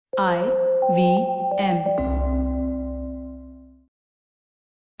IVM.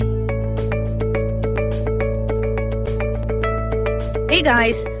 Hey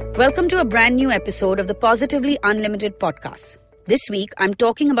guys, welcome to a brand new episode of the Positively Unlimited podcast. This week I'm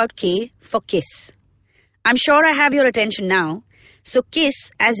talking about K for KISS. I'm sure I have your attention now. So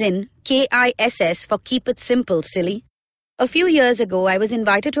KISS as in KISS for keep it simple, silly. A few years ago I was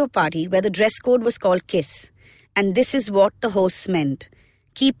invited to a party where the dress code was called KISS. And this is what the hosts meant.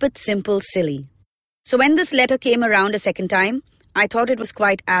 Keep it simple, silly. So when this letter came around a second time, I thought it was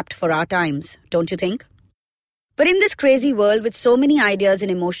quite apt for our times, don't you think? But in this crazy world with so many ideas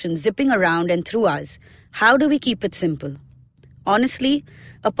and emotions zipping around and through us, how do we keep it simple? Honestly,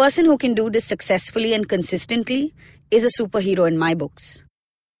 a person who can do this successfully and consistently is a superhero in my books.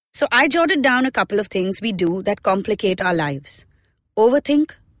 So I jotted down a couple of things we do that complicate our lives.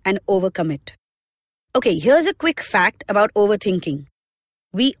 Overthink and overcommit. Okay, here's a quick fact about overthinking.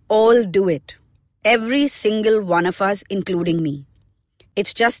 We all do it. Every single one of us, including me.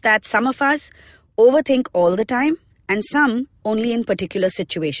 It's just that some of us overthink all the time and some only in particular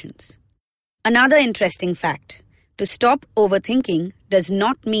situations. Another interesting fact. To stop overthinking does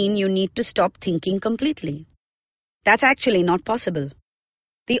not mean you need to stop thinking completely. That's actually not possible.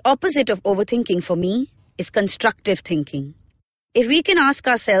 The opposite of overthinking for me is constructive thinking. If we can ask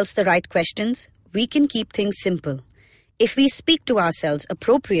ourselves the right questions, we can keep things simple. If we speak to ourselves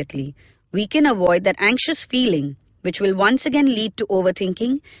appropriately, we can avoid that anxious feeling which will once again lead to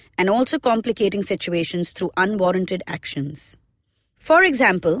overthinking and also complicating situations through unwarranted actions. For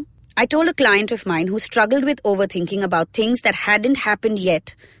example, I told a client of mine who struggled with overthinking about things that hadn't happened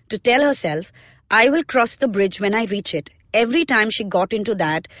yet to tell herself, I will cross the bridge when I reach it. Every time she got into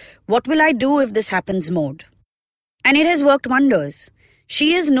that, what will I do if this happens mode? And it has worked wonders.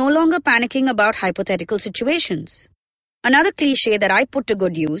 She is no longer panicking about hypothetical situations. Another cliche that I put to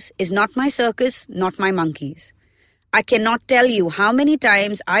good use is not my circus, not my monkeys. I cannot tell you how many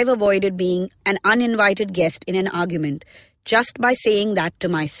times I've avoided being an uninvited guest in an argument just by saying that to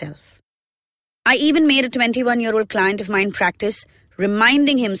myself. I even made a 21-year-old client of mine practice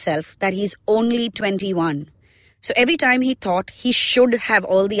reminding himself that he's only 21. So every time he thought he should have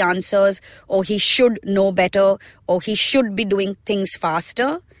all the answers, or he should know better, or he should be doing things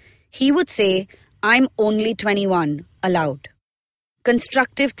faster, he would say, I'm only 21, aloud.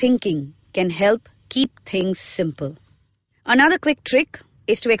 Constructive thinking can help keep things simple. Another quick trick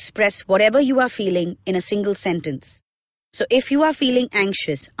is to express whatever you are feeling in a single sentence. So if you are feeling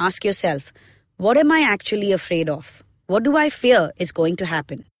anxious, ask yourself, what am I actually afraid of? What do I fear is going to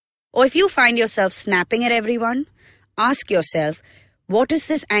happen? Or if you find yourself snapping at everyone, ask yourself, what is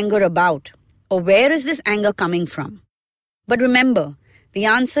this anger about? Or where is this anger coming from? But remember, the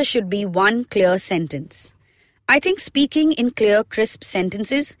answer should be one clear sentence. I think speaking in clear, crisp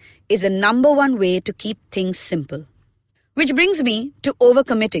sentences is the number one way to keep things simple. Which brings me to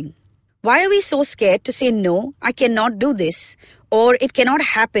overcommitting. Why are we so scared to say no, I cannot do this, or it cannot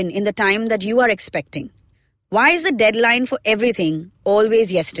happen in the time that you are expecting? Why is the deadline for everything always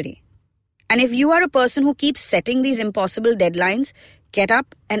yesterday? And if you are a person who keeps setting these impossible deadlines, get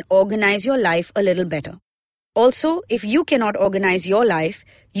up and organize your life a little better. Also, if you cannot organize your life,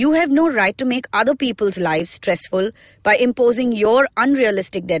 you have no right to make other people's lives stressful by imposing your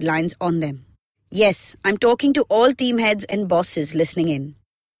unrealistic deadlines on them. Yes, I'm talking to all team heads and bosses listening in.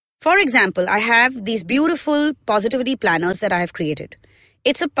 For example, I have these beautiful positivity planners that I have created.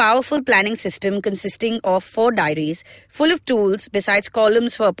 It's a powerful planning system consisting of 4 diaries full of tools besides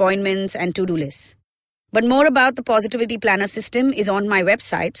columns for appointments and to-do lists. But more about the positivity planner system is on my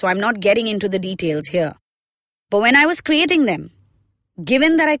website, so I'm not getting into the details here. But when I was creating them,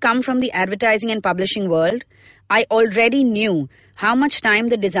 given that I come from the advertising and publishing world, I already knew how much time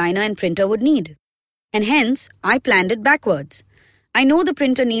the designer and printer would need. And hence, I planned it backwards. I know the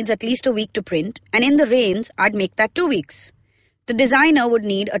printer needs at least a week to print, and in the rains, I'd make that 2 weeks. The designer would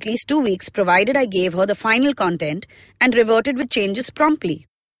need at least 2 weeks provided I gave her the final content and reverted with changes promptly.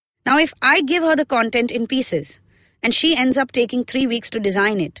 Now, if I give her the content in pieces, and she ends up taking 3 weeks to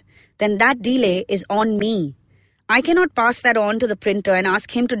design it, then that delay is on me. I cannot pass that on to the printer and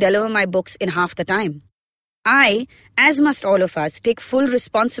ask him to deliver my books in half the time. I, as must all of us, take full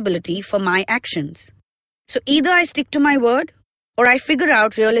responsibility for my actions. So either I stick to my word, or I figure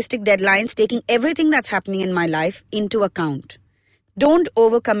out realistic deadlines taking everything that's happening in my life into account. Don't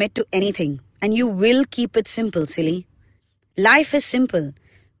overcommit to anything, and you will keep it simple, silly. Life is simple.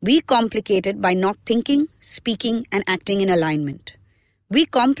 We complicate it by not thinking, speaking, and acting in alignment. We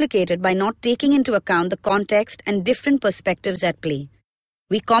complicate it by not taking into account the context and different perspectives at play.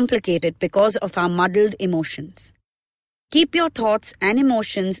 We complicate it because of our muddled emotions. Keep your thoughts and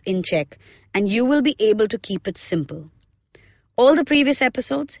emotions in check, and you will be able to keep it simple. All the previous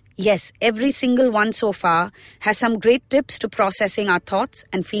episodes, yes, every single one so far, has some great tips to processing our thoughts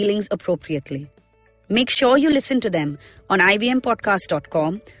and feelings appropriately. Make sure you listen to them on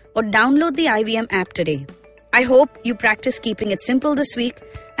ivmpodcast.com or download the IVM app today. I hope you practice keeping it simple this week,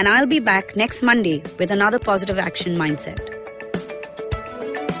 and I'll be back next Monday with another positive action mindset.